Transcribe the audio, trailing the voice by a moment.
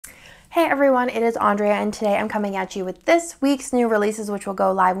Hey everyone, it is Andrea and today I'm coming at you with this week's new releases, which will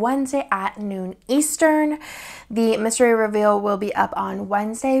go live Wednesday at noon Eastern. The mystery reveal will be up on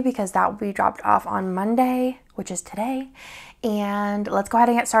Wednesday because that will be dropped off on Monday, which is today. And let's go ahead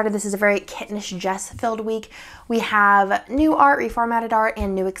and get started. This is a very Kittenish Jess filled week. We have new art, reformatted art,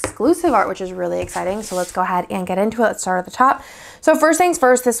 and new exclusive art, which is really exciting. So let's go ahead and get into it. Let's start at the top. So first things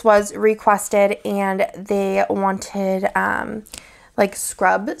first, this was requested and they wanted like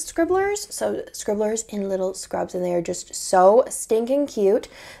scribblers, so scribblers in little scrubs, and they are just so stinking cute.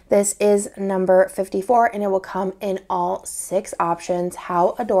 This is number 54 and it will come in all 6 options.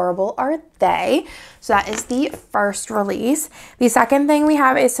 How adorable are they? So that is the first release. The second thing we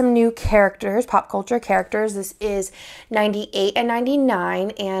have is some new characters, pop culture characters. This is 98 and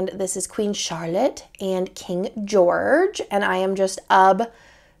 99, and this is Queen Charlotte and King George, and I am just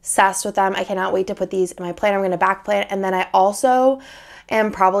obsessed with them. I cannot wait to put these in my planner. I'm going to back plan, and then I also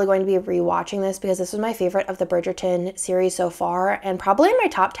am probably going to be rewatching this because this was my favorite of the Bridgerton series so far, and probably in my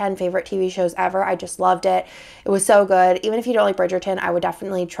top 10 favorite TV shows ever. I just loved it. It was so good. Even if you don't like Bridgerton, I would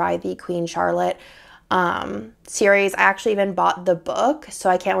definitely try the Queen Charlotte series. I actually even bought the book, so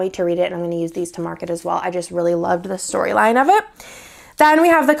I can't wait to read it, and I'm going to use these to market as well. I just really loved the storyline of it. Then we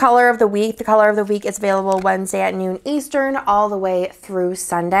have the color of the week. The color of the week is available Wednesday at noon Eastern all the way through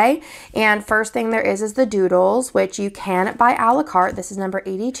Sunday. And first thing there is the doodles, which you can buy a la carte. This is number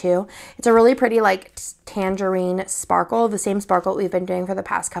 82. It's a really pretty like tangerine sparkle, the same sparkle we've been doing for the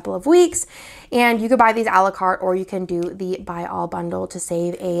past couple of weeks. And you could buy these a la carte or you can do the buy all bundle to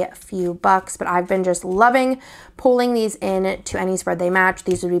save a few bucks. But I've been just loving pulling these in to any spread they match.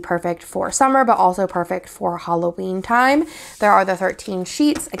 These would be perfect for summer, but also perfect for Halloween time. There are the 13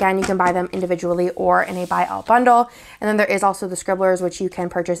 sheets. Again, you can buy them individually or in a buy all bundle. And then there is also the scribblers, which you can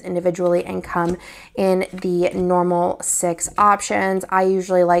purchase individually and come in the normal 6 options. I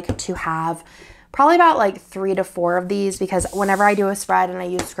usually like to have probably about like 3 to 4 of these because whenever I do a spread and I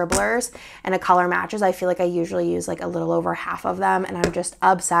use scribblers and a color matches, I feel like I usually use like a little over half of them, and I'm just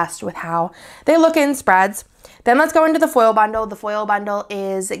obsessed with how they look in spreads. Then let's go into the foil bundle. The foil bundle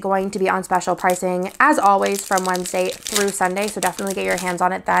is going to be on special pricing as always from Wednesday through Sunday, so definitely get your hands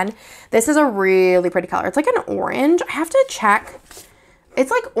on it then. This is a really pretty color. It's like an orange. I have to check. It's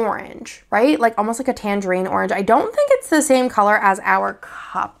like orange, right? Like almost like a tangerine orange. I don't think it's the same color as our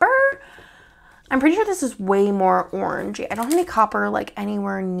copper. I'm pretty sure this is way more orangey. I don't have any copper like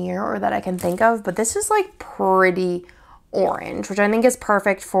anywhere near or that I can think of, but this is like pretty orange, which I think is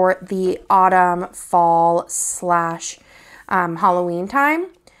perfect for the autumn, fall slash Halloween time.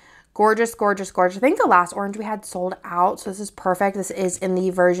 Gorgeous, gorgeous, gorgeous. I think the last orange we had sold out, so this is perfect. This is in the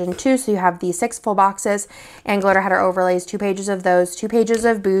version 2, so you have the 6 full boxes and glitter header overlays, 2 pages of those, 2 pages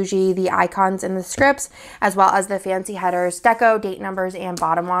of bougie, the icons and the scripts, as well as the fancy headers, deco, date numbers, and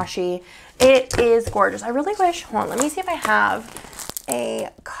bottom washi. It is gorgeous. I really wish, hold on, let me see if I have a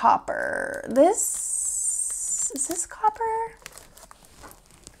copper. Is this copper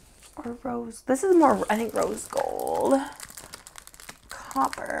or rose? This is more, I think, rose gold.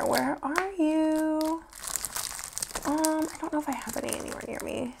 Copper, where are you? I don't know if I have any anywhere near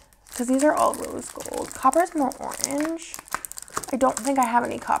me because these are all rose gold. Copper is more orange. I don't think I have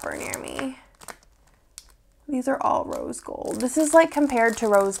any copper near me. These are all rose gold. This is like compared to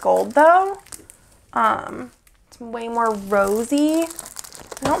rose gold though. It's way more rosy.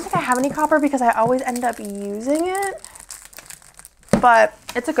 I don't think I have any copper because I always end up using it, but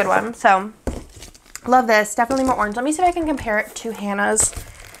it's a good one. So love this. Definitely more orange. Let me see if I can compare it to Hannah's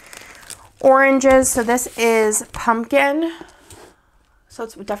oranges. So this is pumpkin. So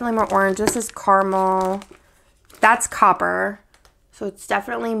it's definitely more orange. This is caramel. That's copper. So it's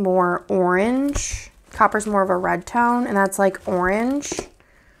definitely more orange. Copper's more of a red tone, and that's like orange.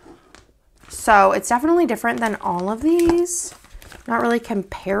 So it's definitely different than all of these. Not really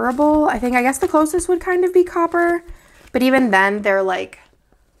comparable. I guess the closest would kind of be copper, but even then they're like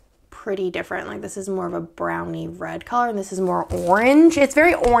pretty different. Like this is more of a browny red color and this is more orange. It's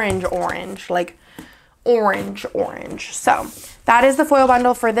very orange, like orange. So that is the foil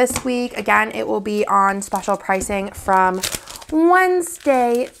bundle for this week. Again, it will be on special pricing from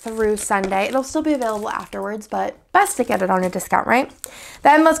Wednesday through Sunday. It'll still be available afterwards, but best to get it on a discount, right?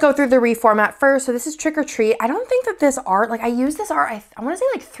 Then let's go through the reformat first. So this is Trick or Treat. I don't think that this art, like I used this art, I want to say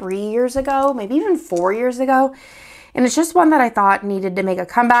like 3 years ago, maybe even 4 years ago. And it's just one that I thought needed to make a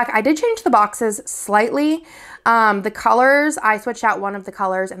comeback. I did change the boxes slightly. The colors, I switched out one of the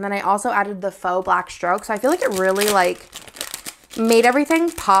colors, and then I also added the faux black stroke. So I feel like it really like made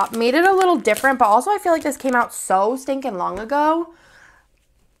everything pop, made it a little different, but also I feel like this came out so stinking long ago.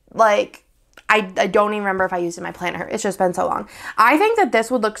 Like I don't even remember if I used it in my planner. It's just been so long. I think that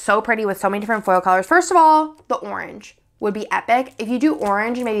this would look so pretty with so many different foil colors. First of all, the orange would be epic. If you do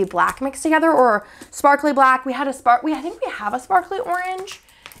orange and maybe black mixed together, or sparkly black. I think we have a sparkly orange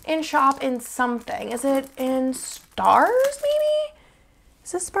in shop in something. Is it in Stars maybe?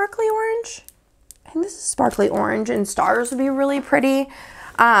 Is this sparkly orange? I think this is sparkly orange, and Stars would be really pretty.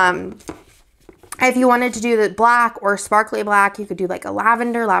 If you wanted to do the black or sparkly black, you could do like a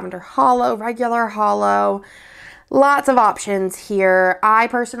lavender hollow, regular hollow. Lots of options here. I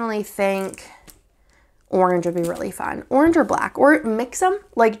personally think orange would be really fun. Orange or black, or mix them,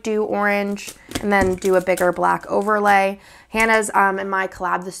 like do orange and then do a bigger black overlay. Hannah's in my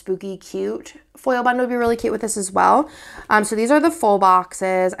collab, the Spooky Cute foil bundle would be really cute with this as well. So these are the full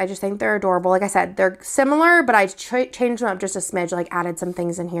boxes. I just think they're adorable. Like I said, they're similar, but I changed them up just a smidge, like added some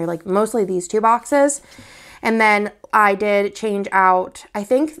things in here, like mostly these 2 boxes. And then I did change out, I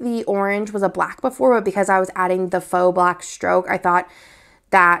think the orange was a black before, but because I was adding the faux black stroke, I thought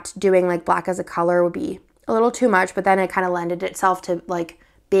that doing like black as a color would be a little too much, but then it kind of lended itself to like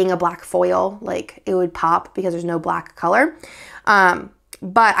being a black foil, like it would pop because there's no black color.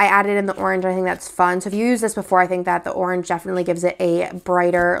 But I added in the orange. I think that's fun. So if you use this before, I think that the orange definitely gives it a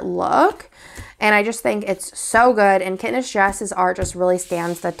brighter look. And I just think it's so good. And Kitnish Jess's art just really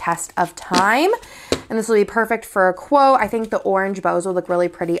stands the test of time. And this will be perfect for a quote. I think the orange bows will look really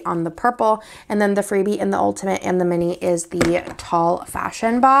pretty on the purple. And then the freebie in the ultimate and the mini is the tall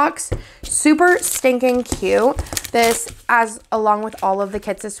fashion box. Super stinking cute. This, as along with all of the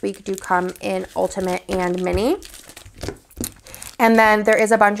kits this week, do come in ultimate and mini. And then there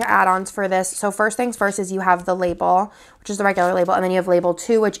is a bunch of add-ons for this. So first things first is you have the label, which is the regular label. And then you have label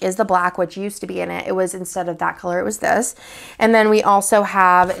 2, which is the black, which used to be in it. It was, instead of that color, it was this. And then we also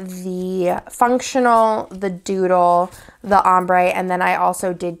have the functional, the doodle, the ombre. And then I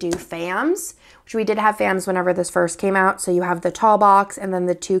also did do FAMs, which we did have FAMs whenever this first came out. So you have the tall box and then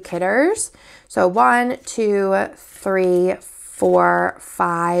the 2 kitters. So 1, 2, 3, 4,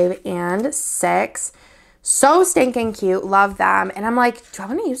 5, and 6. So stinking cute. Love them. And I'm like, do I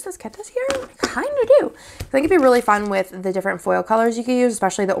want to use this kit this year? I kind of do. I think it'd be really fun with the different foil colors you could use,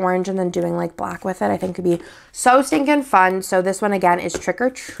 especially the orange, and then doing like black with it. I think could be so stinking fun. So this one again is Trick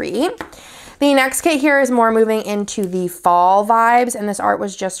or Treat. The next kit here is more moving into the fall vibes, and this art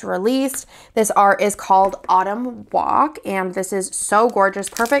was just released. This art is called Autumn Walk, and this is so gorgeous.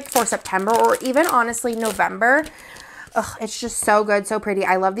 Perfect for September or even honestly November. Ugh, it's just so good, so pretty.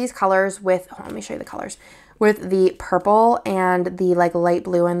 I love these colors with, oh, let me show you the colors, with the purple and the like light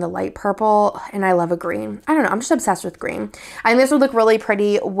blue and the light purple, and I love a green. I don't know, I'm just obsessed with green. I think this would look really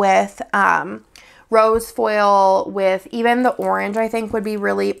pretty with rose foil, with even the orange. I think would be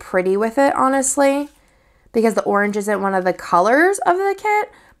really pretty with it, honestly, because the orange isn't one of the colors of the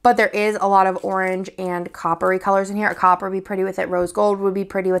kit, but there is a lot of orange and coppery colors in here. A copper would be pretty with it. Rose gold would be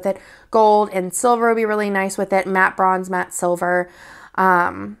pretty with it. Gold and silver would be really nice with it. Matte bronze, matte silver.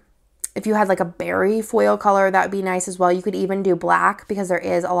 If you had like a berry foil color, that would be nice as well. You could even do black because there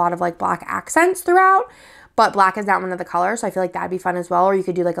is a lot of like black accents throughout, but black is not one of the colors. So I feel like that'd be fun as well. Or you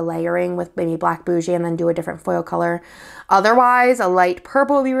could do like a layering with maybe black bougie and then do a different foil color. Otherwise, a light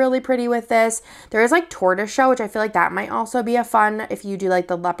purple would be really pretty with this. There is like tortoiseshell, which I feel like that might also be a fun if you do like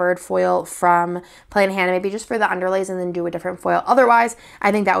the leopard foil from Plain Hannah, maybe just for the underlays and then do a different foil. Otherwise,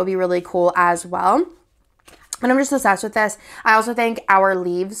 I think that would be really cool as well. And I'm just obsessed with this. I also think our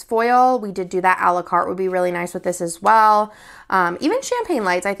leaves foil, we did do that a la carte, would be really nice with this as well. Even champagne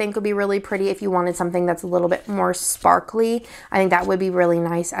lights, I think would be really pretty if you wanted something that's a little bit more sparkly. I think that would be really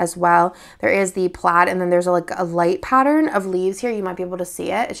nice as well. There is the plaid, and then there's like a light pattern of leaves here. You might be able to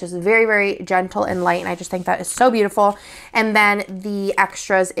see it. It's just very, very gentle and light, and I just think that is so beautiful. And then the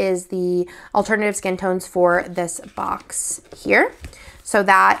extras is the alternative skin tones for this box here. So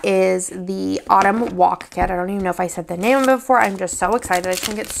that is the Autumn Walk kit. I don't even know if I said the name of it before. I'm just so excited. I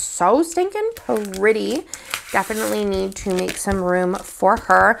think it's so stinking pretty. Definitely need to make some room for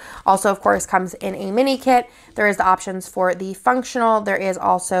her. Also, of course, comes in a mini kit. There is the options for the functional. There is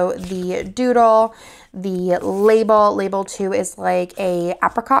also the doodle. The label. Label 2 is like a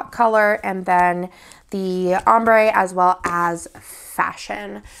apricot color. And then the ombre as well as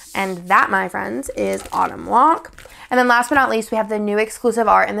fashion. And that, my friends, is Autumn Walk. And then last but not least, we have the new exclusive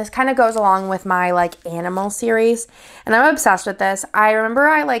art, and this kind of goes along with my like animal series, and I'm obsessed with this. I remember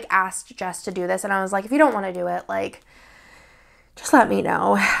I like asked Jess to do this, and I was like, if you don't want to do it, like, just let me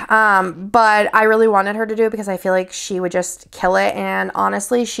know. But I really wanted her to do it because I feel like she would just kill it, and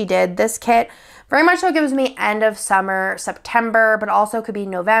honestly, she did. This kit very much so gives me end of summer, September, but also could be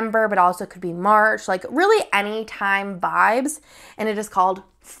November, but also could be March, like really anytime vibes, and it is called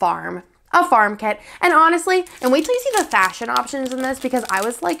Farm. a farm kit. And honestly, and wait till you see the fashion options in this, because I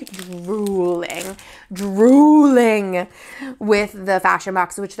was like drooling with the fashion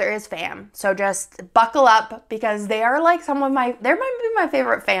boxes, which there is fam. So just buckle up, because they are like they might be my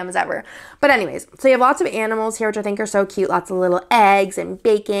favorite fams ever. But anyways, so you have lots of animals here, which I think are so cute. Lots of little eggs and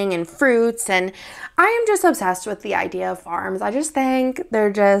baking and fruits. And I am just obsessed with the idea of farms. I just think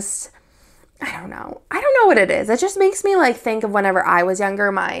they're just, I don't know what it is. It just makes me like think of whenever I was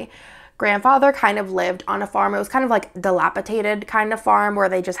younger, my grandfather kind of lived on a farm. It was kind of like dilapidated kind of farm where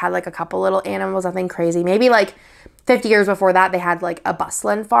they just had like a couple little animals, nothing crazy. Maybe like 50 years before that, they had like a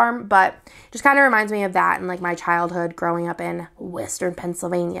bustling farm, but just kind of reminds me of that and like my childhood growing up in Western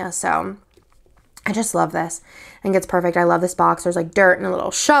Pennsylvania. So I just love this. I think it's perfect. I love this box. There's like dirt and a little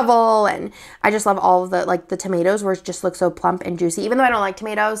shovel, and I just love all of the, like the tomatoes where it just looks so plump and juicy. Even though I don't like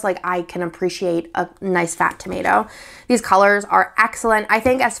tomatoes, like I can appreciate a nice fat tomato. These colors are excellent. I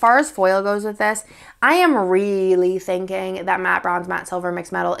think as far as foil goes with this, I am really thinking that matte bronze, matte silver,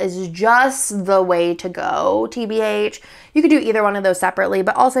 mixed metal is just the way to go, TBH. You could do either one of those separately,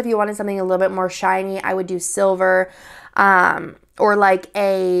 but also if you wanted something a little bit more shiny, I would do silver, or like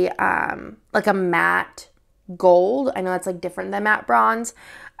a matte gold. I know that's like different than matte bronze.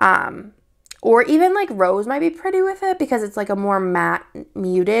 Or even like rose might be pretty with it because it's like a more matte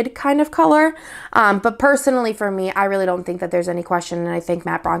muted kind of color. But personally for me, I really don't think that there's any question. And I think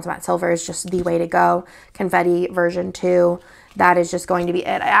matte bronze, matte silver is just the way to go. Confetti version 2, that is just going to be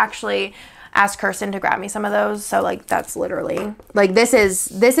it. I actually asked Kirsten to grab me some of those. So like that's literally like this is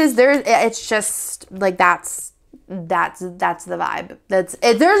there. It's just like that's the vibe.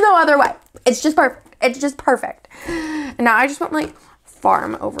 There's no other way. It's just perfect. It's just perfect. And now I just want like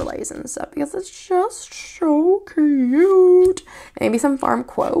farm overlays and stuff because it's just so cute. Maybe some farm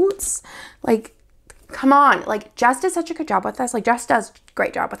quotes. Like, come on. Like, Jess did such a good job with this. Like, Jess does a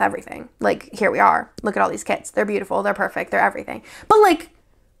great job with everything. Like, here we are. Look at all these kits. They're beautiful. They're perfect. They're everything. But like,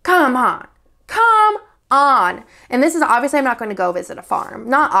 come on. Come on. And this is obviously, I'm not going to go visit a farm.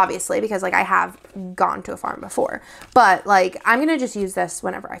 Not obviously, because like I have gone to a farm before, but like I'm going to just use this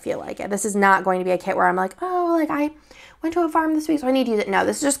whenever I feel like it. This is not going to be a kit where I'm like, oh, like I went to a farm this week, so I need to use it. No,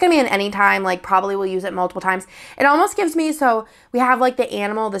 this is just going to be an anytime, like probably will use it multiple times. It almost gives me, so we have like the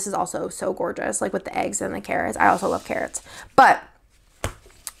animal. This is also so gorgeous, like with the eggs and the carrots. I also love carrots, but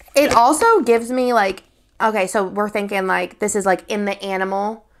it also gives me like, okay, so we're thinking like, this is like in the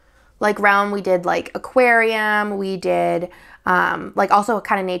animal like realm. We did like aquarium, we did like also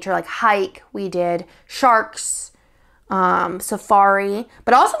kind of nature, like hike, we did sharks, safari,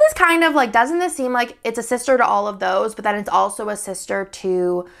 but also this kind of like, doesn't this seem like it's a sister to all of those, but then it's also a sister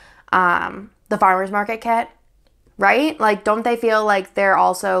to the farmer's market kit, right? Like, don't they feel like they're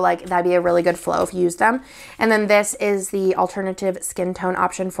also like, that'd be a really good flow if you use them. And then this is the alternative skin tone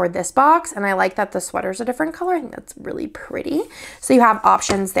option for this box. And I like that the sweater's a different color. I think that's really pretty. So you have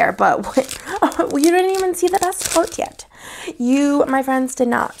options there, but you didn't even see the best part yet. You, my friends, did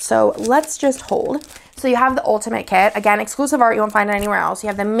not. So let's just hold. So you have the ultimate kit. Again, exclusive art. You won't find it anywhere else. You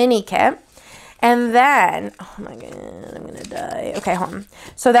have the mini kit. And then, oh my god, I'm gonna die. Okay, hold on.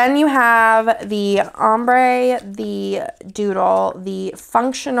 So then you have the ombre, the doodle, the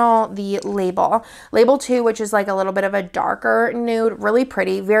functional, the label. Label 2, which is like a little bit of a darker nude, really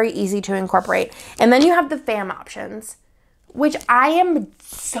pretty, very easy to incorporate. And then you have the fam options, which I am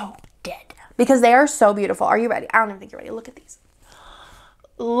so dead because they are so beautiful. Are you ready? I don't even think you're ready. Look at these.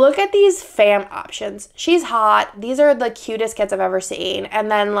 Look at these fam options. She's hot. These are the cutest kits I've ever seen. And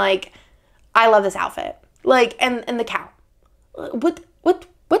then like, I love this outfit. Like, and the cow. What?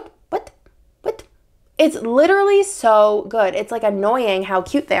 It's literally so good. It's like annoying how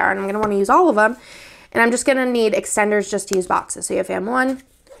cute they are, and I'm going to want to use all of them. And I'm just going to need extenders just to use boxes. So you have fam 1,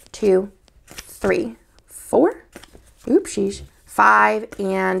 2, 3, 4, oopsies, 5,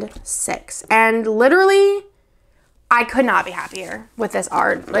 and 6. And literally, I could not be happier with this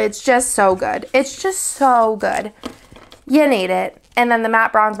art. It's just so good. It's just so good. You need it. And then the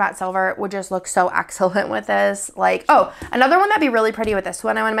matte bronze, matte silver would just look so excellent with this. Like, oh, another one that'd be really pretty with this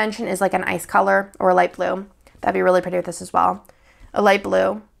one I want to mention is like an ice color or a light blue. That'd be really pretty with this as well. A light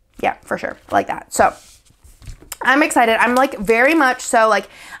blue. Yeah, for sure. I like that. So I'm excited. I'm like very much so like,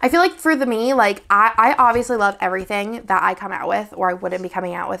 I feel like for me, like I obviously love everything that I come out with, or I wouldn't be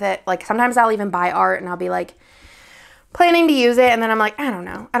coming out with it. Like sometimes I'll even buy art and I'll be like planning to use it. And then I'm like, I don't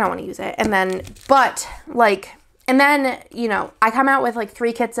know. I don't want to use it. And then, but like, and then, you know, I come out with like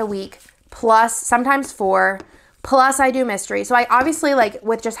 3 kits a week, plus sometimes 4, plus I do mystery. So I obviously like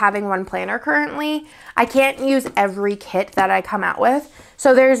with just having one planner currently, I can't use every kit that I come out with.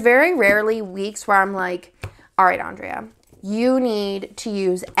 So there's very rarely weeks where I'm like, all right, Andrea, you need to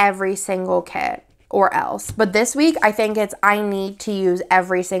use every single kit or else. But this week, I think it's I need to use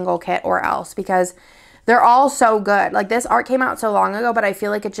every single kit or else because they're all so good. Like, this art came out so long ago, but I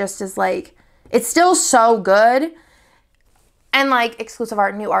feel like it just is like, it's still so good. And like exclusive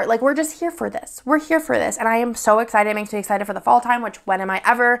art, new art, like we're just here for this. We're here for this. And I am so excited. It makes me excited for the fall time, which when am I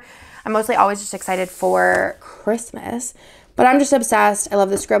ever? I'm mostly always just excited for Christmas. But I'm just obsessed. I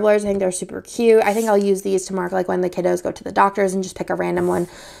love the scribblers. I think they're super cute. I think I'll use these to mark like when the kiddos go to the doctors and just pick a random one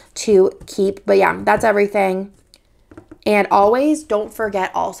to keep. But yeah, that's everything. And always don't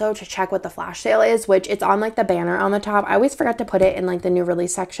forget also to check what the flash sale is, which it's on like the banner on the top. I always forget to put it in like the new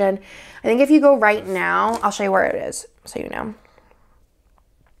release section. I think if you go right now, I'll show you where it is so you know.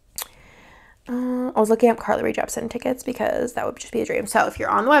 I was looking up Carly Rae Jepsen tickets because that would just be a dream. So if you're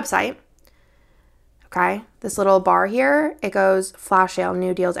on the website, okay, this little bar here, it goes flash sale,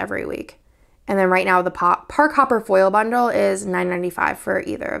 new deals every week. And then right now the Park Hopper foil bundle is $9.95 for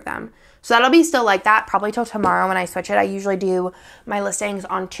either of them. So that'll be still like that probably till tomorrow when I switch it. I usually do my listings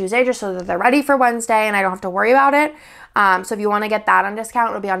on Tuesday just so that they're ready for Wednesday and I don't have to worry about it. So if you want to get that on discount,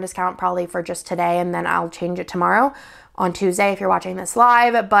 it'll be on discount probably for just today and then I'll change it tomorrow on Tuesday if you're watching this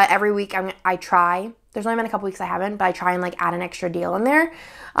live. But every week I try. There's only been a couple weeks I haven't, but I try and like add an extra deal in there.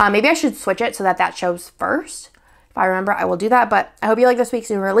 Maybe I should switch it so that that shows first. If I remember, I will do that. But I hope you like this week's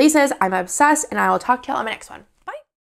new releases. I'm obsessed and I will talk to y'all on my next one.